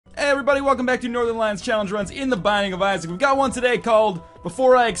everybody, welcome back to Northernlion's challenge runs in the Binding of Isaac. We've got one today called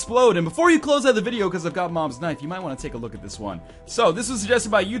Before I Explode, and before you close out the video, because I've got Mom's Knife, you might want to take a look at this one. So, this was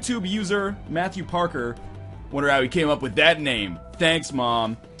suggested by YouTube user Matthew Parker. Wonder how he came up with that name. Thanks,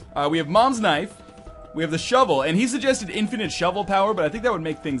 Mom. We have Mom's Knife, we have the shovel, and he suggested infinite shovel power, but I think that would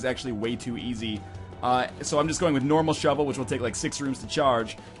make things actually way too easy. So I'm just going with normal shovel, which will take like 6 rooms to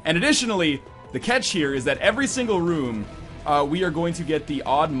charge. And additionally, the catch here is that every single room, we are going to get the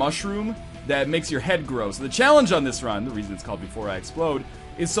odd mushroom that makes your head grow. So the challenge on this run, the reason it's called Before I Explode,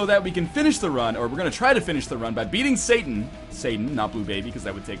 is so that we can finish the run, or we're going to try to finish the run by beating Satan, not Blue Baby, because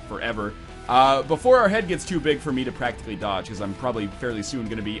that would take forever, before our head gets too big for me to practically dodge, because I'm probably fairly soon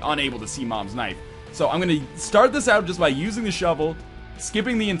going to be unable to see Mom's Knife. So I'm going to start this out just by using the shovel,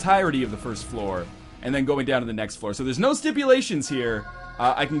 skipping the entirety of the first floor, and then going down to the next floor. So there's no stipulations here.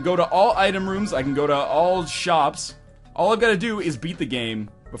 I can go to all item rooms, I can go to all shops. All I've got to do is beat the game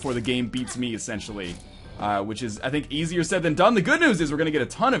before the game beats me, essentially. Which is, I think, easier said than done. The good news is we're going to get a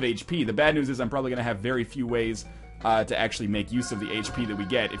ton of HP. The bad news is I'm probably going to have very few ways to actually make use of the HP that we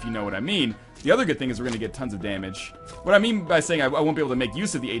get, if you know what I mean. The other good thing is we're going to get tons of damage. What I mean by saying I won't be able to make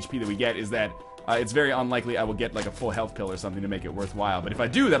use of the HP that we get is that it's very unlikely I will get like a full health pill or something to make it worthwhile. But if I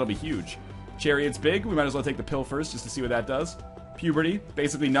do, that'll be huge. Chariot's big. We might as well take the pill first just to see what that does. Puberty.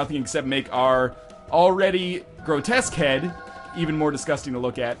 Basically nothing except make our already grotesque head even more disgusting to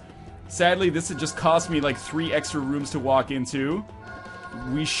look at. Sadly, this had just cost me like 3 extra rooms to walk into.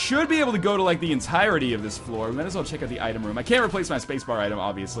 We should be able to go to like the entirety of this floor. We might as well check out the item room. I can't replace my spacebar item,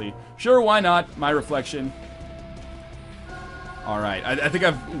 obviously. Sure, why not? My reflection. Alright, I think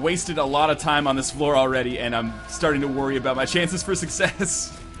I've wasted a lot of time on this floor already, and I'm starting to worry about my chances for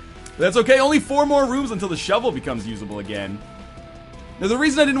success. That's okay, only 4 more rooms until the shovel becomes usable again. Now, the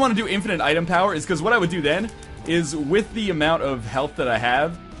reason I didn't want to do infinite item power is because what I would do then is, with the amount of health that I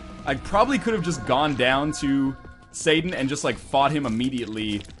have, I probably could have just gone down to Satan and just, like, fought him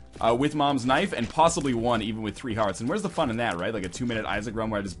immediately with Mom's Knife, and possibly won even with 3 hearts. And where's the fun in that, right? Like a 2-minute Isaac run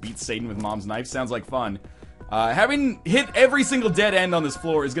where I just beat Satan with Mom's Knife? Sounds like fun. Having hit every single dead end on this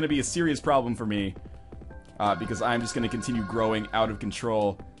floor is going to be a serious problem for me, because I'm just going to continue growing out of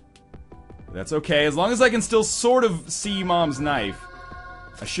control. That's okay, as long as I can still sort of see Mom's Knife.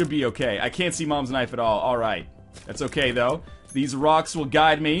 I should be okay. I can't see Mom's Knife at all. Alright. That's okay, though. These rocks will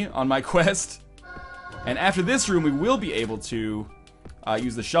guide me on my quest. And after this room, we will be able to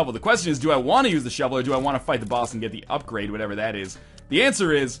use the shovel. The question is, do I want to use the shovel, or do I want to fight the boss and get the upgrade, whatever that is? The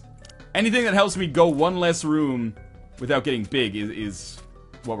answer is, anything that helps me go one less room without getting big is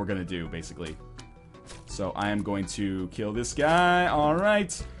what we're going to do, basically. So I am going to kill this guy.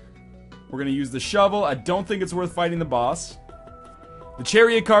 Alright. We're going to use the shovel. I don't think it's worth fighting the boss. The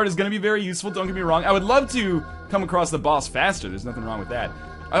chariot card is going to be very useful, don't get me wrong. I would love to come across the boss faster. There's nothing wrong with that.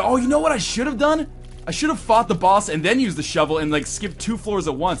 Oh, you know what I should have done? I should have fought the boss and then used the shovel and, like, skipped 2 floors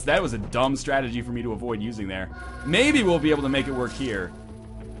at once. That was a dumb strategy for me to avoid using there. Maybe we'll be able to make it work here.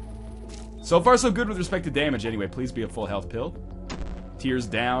 So far, so good with respect to damage. Anyway, please be a full health pill. Tears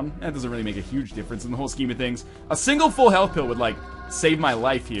down. That doesn't really make a huge difference in the whole scheme of things. A single full health pill would, like, save my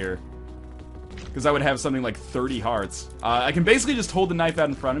life here, because I would have something like 30 hearts. I can basically just hold the knife out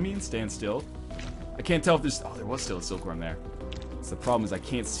in front of me and stand still. I can't tell if there's... Oh, there was still a silkworm there. So the problem is I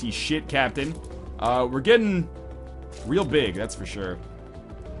can't see shit, Captain. We're getting real big, that's for sure.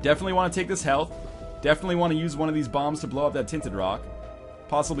 Definitely want to take this health. Definitely want to use one of these bombs to blow up that tinted rock.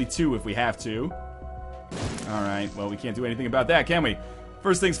 Possibly 2 if we have to. Alright, well, we can't do anything about that, can we?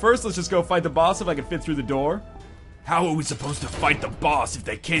 First things first, let's just go fight the boss if I can fit through the door. How are we supposed to fight the boss if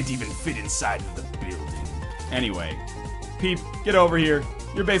they can't even fit inside of the building? Anyway, Peep, get over here.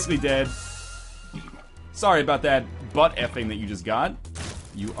 You're basically dead. Sorry about that butt effing that you just got.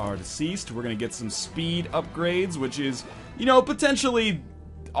 You are deceased. We're gonna get some speed upgrades, which is, you know, potentially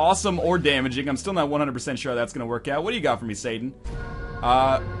awesome or damaging. I'm still not 100% sure how that's gonna work out. What do you got for me, Satan?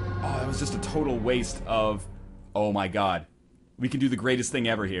 Oh, that was just a total waste of... Oh my god. We can do the greatest thing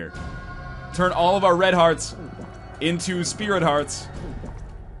ever here. Turn all of our red hearts into spirit hearts.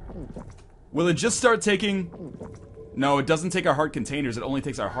 Will it just start taking... No, it doesn't take our heart containers, it only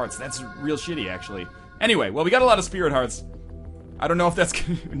takes our hearts. That's real shitty, actually. Anyway, well, we got a lot of spirit hearts. I don't know if that's...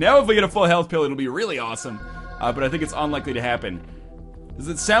 Now if we get a full health pill, it'll be really awesome. But I think it's unlikely to happen. Does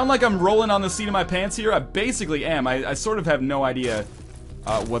it sound like I'm rolling on the seat of my pants here? I basically am. I sort of have no idea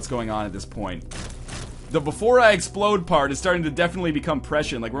what's going on at this point. The Before I Explode part is starting to definitely become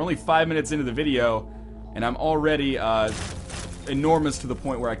prescient. Like, we're only 5 minutes into the video, and I'm already enormous to the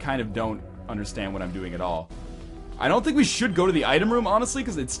point where I kind of don't understand what I'm doing at all. I don't think we should go to the item room, honestly,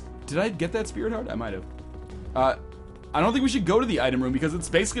 because it's... Did I get that spirit heart? I might have. I don't think we should go to the item room because it's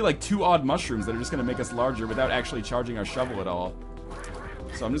basically like 2 odd mushrooms that are just going to make us larger without actually charging our shovel at all.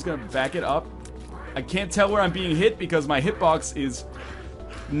 So I'm just going to back it up. I can't tell where I'm being hit because my hitbox is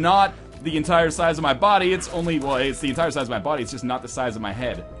not the entire size of my body. It's only, well, it's the entire size of my body. It's just not the size of my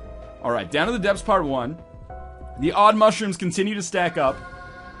head. Alright, down to the depths part 1. The odd mushrooms continue to stack up.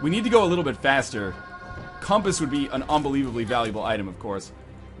 We need to go a little bit faster. Compass would be an unbelievably valuable item, of course.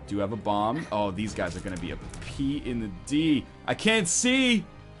 Do have a bomb. Oh, these guys are going to be a P in the D. I can't see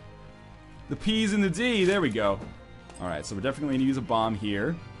the P's in the D. There we go. Alright, so we're definitely going to use a bomb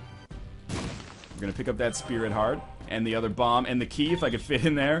here. We're going to pick up that spirit heart and the other bomb and the key if I could fit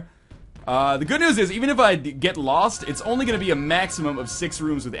in there. The good news is, even if I get lost, it's only going to be a maximum of 6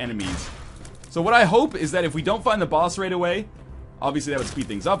 rooms with enemies. So what I hope is that if we don't find the boss right away, obviously that would speed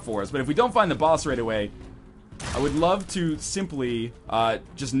things up for us, but if we don't find the boss right away, I would love to simply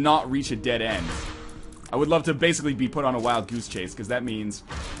just not reach a dead end. I would love to basically be put on a wild goose chase, because that means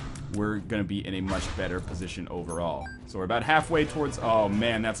we're going to be in a much better position overall. So we're about halfway towards... Oh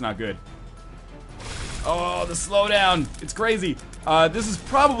man, that's not good. Oh, the slowdown. It's crazy. This is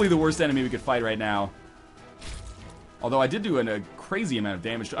probably the worst enemy we could fight right now. Although I did do a crazy amount of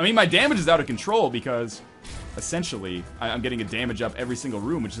damage. I mean, my damage is out of control because, essentially, I'm getting a damage up every single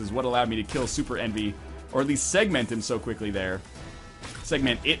room, which is what allowed me to kill Super Envy, or at least segment him so quickly there.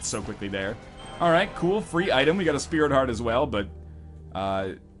 Segment it so quickly there. Alright, cool. Free item. We got a Spirit Heart as well, but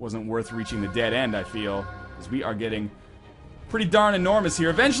wasn't worth reaching the dead end, I feel, because we are getting pretty darn enormous here.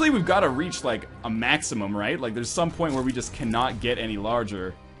 Eventually, we've got to reach, like, a maximum, right? Like, there's some point where we just cannot get any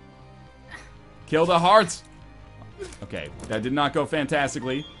larger. Kill the hearts! Okay, that did not go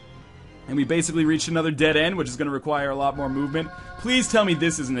fantastically. And we basically reached another dead end, which is going to require a lot more movement. Please tell me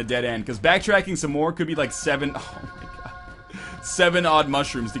this isn't a dead end, because backtracking some more could be like 7... Oh my god. 7 odd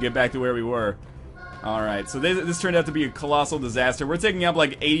mushrooms to get back to where we were. Alright, so this turned out to be a colossal disaster. We're taking up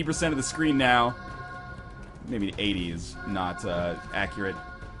like 80% of the screen now. Maybe 80 is not accurate.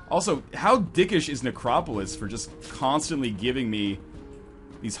 Also, how dickish is Necropolis for just constantly giving me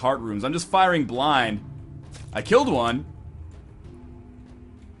these heart rooms? I'm just firing blind. I killed one.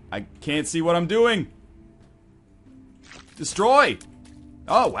 I can't see what I'm doing. Destroy!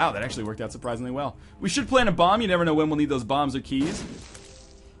 Oh, wow, that actually worked out surprisingly well. We should plant a bomb. You never know when we'll need those bombs or keys.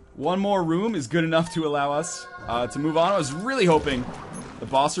 One more room is good enough to allow us to move on. I was really hoping the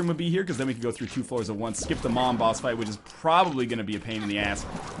boss room would be here, because then we could go through 2 floors at once, skip the mom boss fight, which is probably going to be a pain in the ass.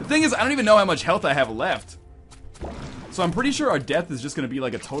 The thing is, I don't even know how much health I have left. So I'm pretty sure our death is just going to be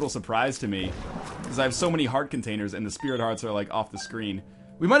like a total surprise to me, because I have so many heart containers and the spirit hearts are like off the screen.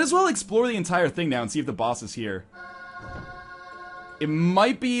 We might as well explore the entire thing now and see if the boss is here. It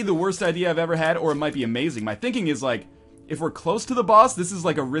might be the worst idea I've ever had, or it might be amazing. My thinking is, like, if we're close to the boss, this is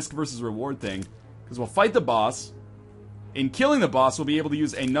like a risk versus reward thing. Because we'll fight the boss. In killing the boss, we'll be able to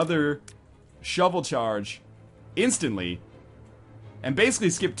use another shovel charge instantly. And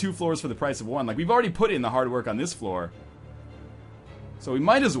basically skip 2 floors for the price of 1. Like, we've already put in the hard work on this floor. So we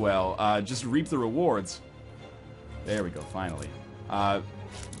might as well just reap the rewards. There we go, finally. We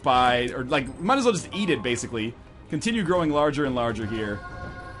might as well just eat it, basically. Continue growing larger and larger here.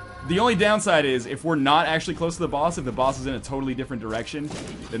 The only downside is, if we're not actually close to the boss, if the boss is in a totally different direction,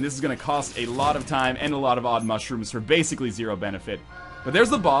 then this is going to cost a lot of time and a lot of odd mushrooms for basically 0 benefit. But there's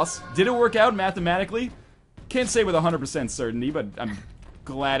the boss. Did it work out mathematically? Can't say with 100% certainty, but I'm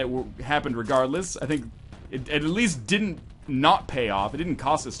glad it happened regardless. I think it at least didn't not pay off. It didn't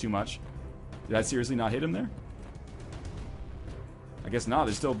cost us too much. Did I seriously not hit him there? I guess not.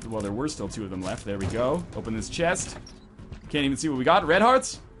 There's still, well, there were still 2 of them left. There we go. Open this chest. Can't even see what we got. Red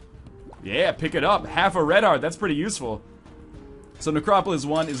hearts? Yeah, pick it up. Half a red heart. That's pretty useful. So Necropolis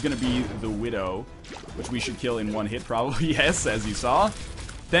 1 is going to be the Widow, which we should kill in 1 hit probably. Yes, as you saw.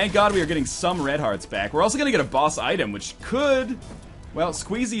 Thank God we are getting some red hearts back. We're also going to get a boss item, which could... Well,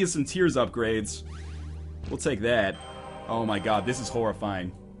 Squeezy is some tears upgrades. We'll take that. Oh my god, this is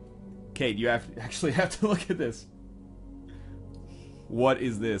horrifying. Kate, you actually have to look at this. What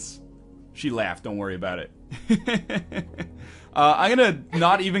is this? She laughed, don't worry about it. I'm gonna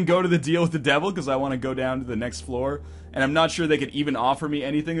not even go to the deal with the devil, because I want to go down to the next floor. And I'm not sure they could even offer me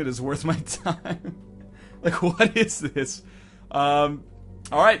anything that is worth my time. Like, what is this?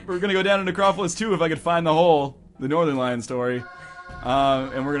 Alright, we're gonna go down to Necropolis 2 if I could find the hole. The Northernlion story.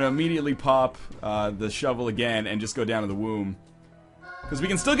 And we're gonna immediately pop the shovel again and just go down to the womb. Because we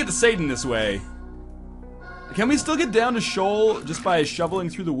can still get to Satan this way. Can we still get down to Shoal just by shoveling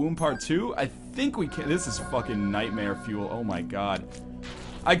through the womb part 2? I think we can. This is fucking nightmare fuel. Oh my god.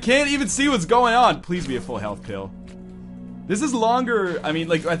 I can't even see what's going on. Please be a full health pill. This is longer, I mean,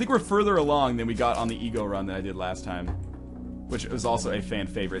 like, I think we're further along than we got on the ego run that I did last time. Which was also a fan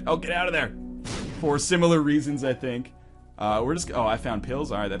favorite. Oh, get out of there! For similar reasons, I think. We're just, oh, I found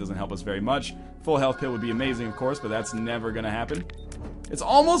pills. Alright, that doesn't help us very much. Full health pill would be amazing, of course, but that's never gonna happen. It's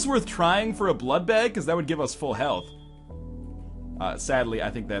almost worth trying for a blood bag, because that would give us full health. Sadly, I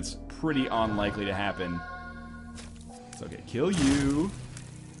think that's pretty unlikely to happen. It's okay, kill you.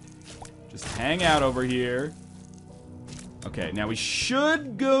 Just hang out over here. Okay, now we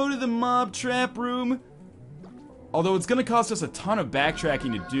should go to the mob trap room. Although it's gonna cost us a ton of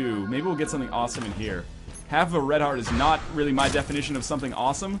backtracking to do. Maybe we'll get something awesome in here. Half of a red heart is not really my definition of something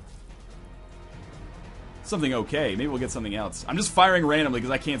awesome. Something okay. Maybe we'll get something else. I'm just firing randomly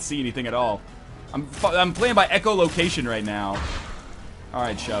because I can't see anything at all. I'm playing by echolocation right now.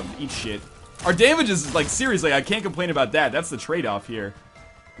 Alright, Shove. Eat shit. Our damage is, like, seriously, I can't complain about that. That's the trade-off here.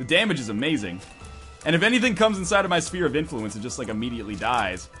 The damage is amazing. And if anything comes inside of my sphere of influence, it just, like, immediately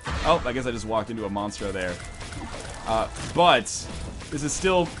dies. Oh, I guess I just walked into a monstro there. But this is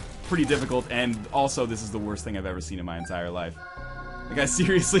still pretty difficult, and also this is the worst thing I've ever seen in my entire life. Like, I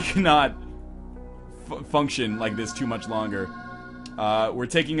seriously cannot function like this too much longer. We're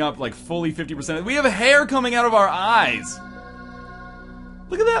taking up, like, fully 50%. We have hair coming out of our eyes!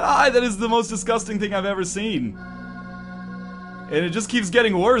 Look at that eye! That is the most disgusting thing I've ever seen. And it just keeps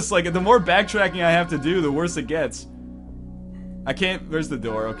getting worse. Like, the more backtracking I have to do, the worse it gets. I can't... There's the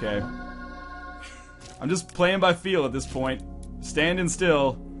door, okay. I'm just playing by feel at this point. Standing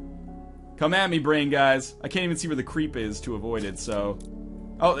still. Come at me, brain guys. I can't even see where the creep is to avoid it, so...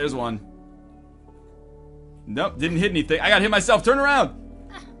 Oh, there's one. Nope, didn't hit anything. I got hit myself. Turn around!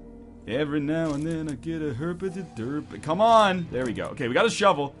 Every now and then I get a herp-a-derp. Come on! There we go. Okay, we got a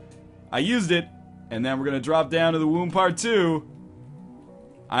shovel. I used it. And then we're gonna drop down to the womb part 2.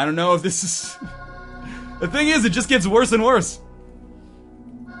 I don't know if this is... The thing is, it just gets worse and worse.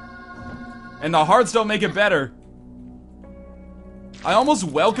 And the hearts don't make it better. I almost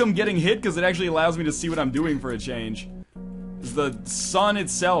welcome getting hit because it actually allows me to see what I'm doing for a change. The sun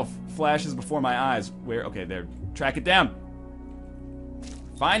itself flashes before my eyes. Where? Okay, there. Track it down.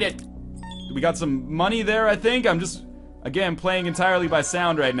 Find it. We got some money there, I think. I'm just, again, playing entirely by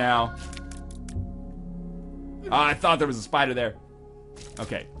sound right now. Ah, I thought there was a spider there.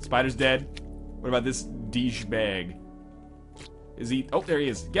 Okay, spider's dead. What about this douchebag? Is he... Oh, there he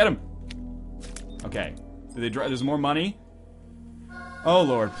is. Get him! Okay. There's more money? Oh,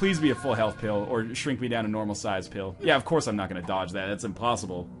 Lord. Please be a full health pill, or shrink me down to normal size pill. Yeah, of course I'm not gonna dodge that. That's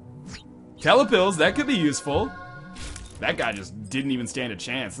impossible. Telepills, that could be useful. That guy just didn't even stand a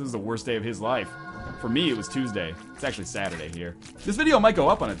chance. This is the worst day of his life. For me, it was Tuesday. It's actually Saturday here. This video might go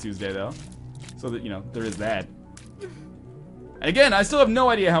up on a Tuesday, though. So that, you know, there is that. And again, I still have no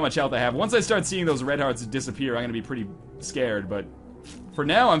idea how much health I have. Once I start seeing those red hearts disappear, I'm gonna be pretty scared, but for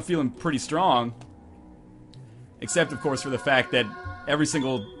now, I'm feeling pretty strong. Except, of course, for the fact that every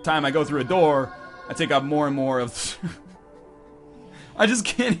single time I go through a door, I take up more and more of... I just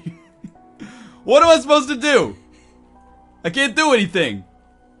can't... What am I supposed to do? I can't do anything.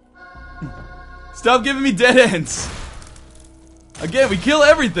 Stop giving me dead ends. Again, we kill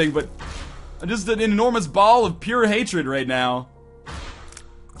everything, but... I'm just an enormous ball of pure hatred right now.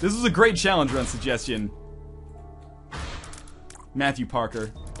 This was a great challenge run suggestion. Matthew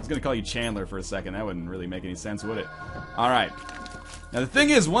Parker. I was gonna call you Chandler for a second. That wouldn't really make any sense, would it? Alright. Now the thing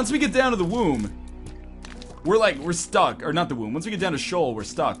is, once we get down to the womb, we're stuck. Or not the womb. Once we get down to Shoal, we're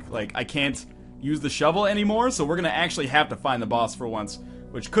stuck. Like, I can't use the shovel anymore, so we're gonna actually have to find the boss for once.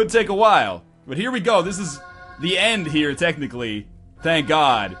 Which could take a while. But here we go. This is the end here, technically. Thank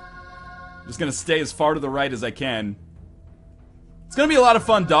God. I'm just gonna stay as far to the right as I can. It's gonna be a lot of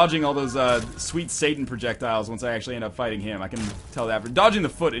fun dodging all those sweet Satan projectiles once I actually end up fighting him. I can tell that. For dodging the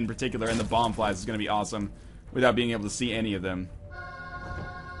foot in particular and the bomb flies is gonna be awesome without being able to see any of them.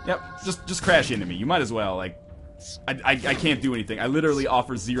 Yep, just crash into me. You might as well. Like, I can't do anything. I literally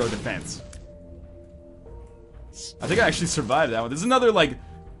offer 0 defense. I think I actually survived that one. There's another, like,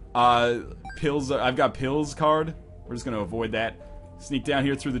 pills. I've got pills card. We're just gonna avoid that. Sneak down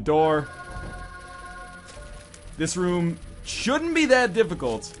here through the door. This room shouldn't be that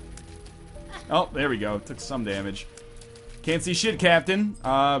difficult. Oh, there we go. Took some damage. Can't see shit, Captain.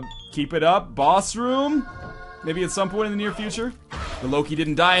 Keep it up. Boss room? Maybe at some point in the near future? The Loki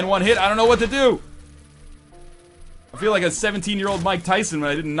didn't die in one hit. I don't know what to do. I feel like a 17-year-old Mike Tyson when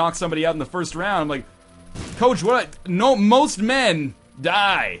I didn't knock somebody out in the first round. I'm like, Coach, what? No, most men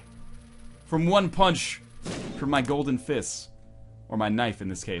die from one punch from my golden fists. Or my knife in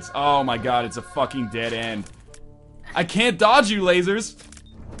this case. Oh my god, it's a fucking dead end. I can't dodge you, lasers.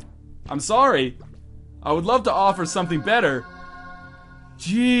 I'm sorry. I would love to offer something better.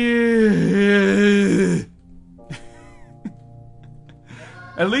 Gee.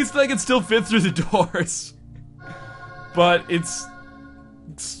 At least I can still fit through the doors. But I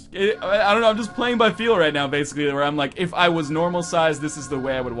don't know, I'm just playing by feel right now, basically, where I'm like, if I was normal size, this is the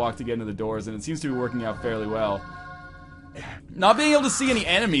way I would walk to get into the doors, and it seems to be working out fairly well. Not being able to see any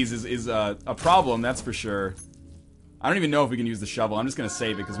enemies is a problem, that's for sure. I don't even know if we can use the shovel. I'm just gonna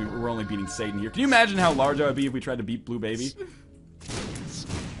save it, because we're only beating Satan here. Can you imagine how large I would be if we tried to beat Blue Baby?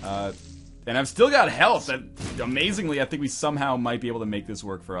 And I've still got health. Amazingly, I think we somehow might be able to make this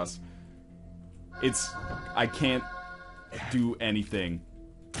work for us. I can't do anything.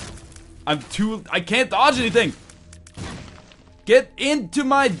 I can't dodge anything! Get into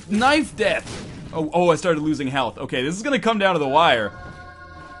my knife death! Oh, I started losing health. Okay, this is gonna come down to the wire.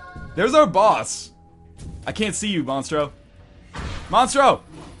 There's our boss. I can't see you, Monstro. Monstro!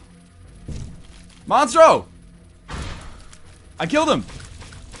 Monstro! I killed him!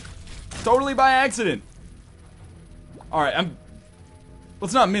 Totally by accident. Alright,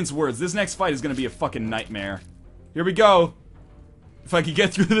 let's not mince words. This next fight is gonna be a fucking nightmare. Here we go. If I could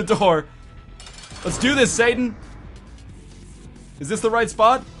get through the door. Let's do this, Satan. Is this the right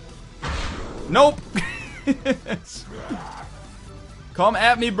spot? Nope. Come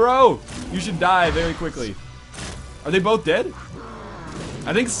at me, bro. You should die very quickly. Are they both dead?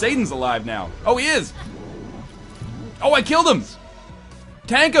 I think Satan's alive now. Oh, he is. Oh, I killed him.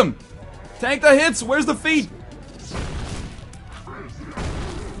 Tank him. Tank the hits. Where's the feet?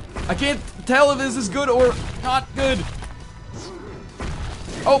 I can't tell if this is good or not good.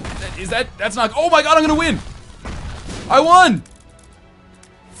 Oh, that's not... Oh my god, I'm gonna win! I won!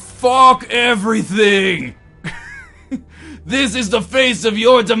 Fuck everything! This is the face of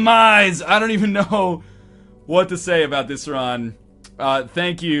your demise! I don't even know what to say about this run.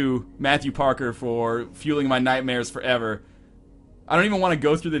 Thank you, Matthew Parker, for fueling my nightmares forever. I don't even want to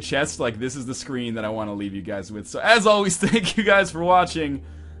go through the chest, like this is the screen that I want to leave you guys with. So as always, thank you guys for watching.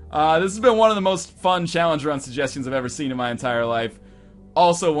 This has been one of the most fun challenge run suggestions I've ever seen in my entire life.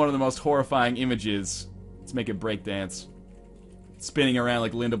 Also one of the most horrifying images. Let's make it breakdance. Spinning around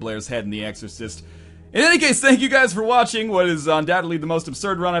like Linda Blair's head in The Exorcist. In any case, thank you guys for watching what is undoubtedly the most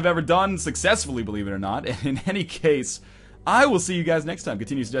absurd run I've ever done, successfully, believe it or not. And in any case, I will see you guys next time.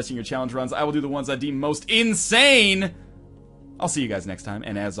 Continue suggesting your challenge runs. I will do the ones I deem most insane. I'll see you guys next time,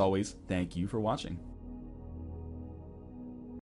 and as always, thank you for watching.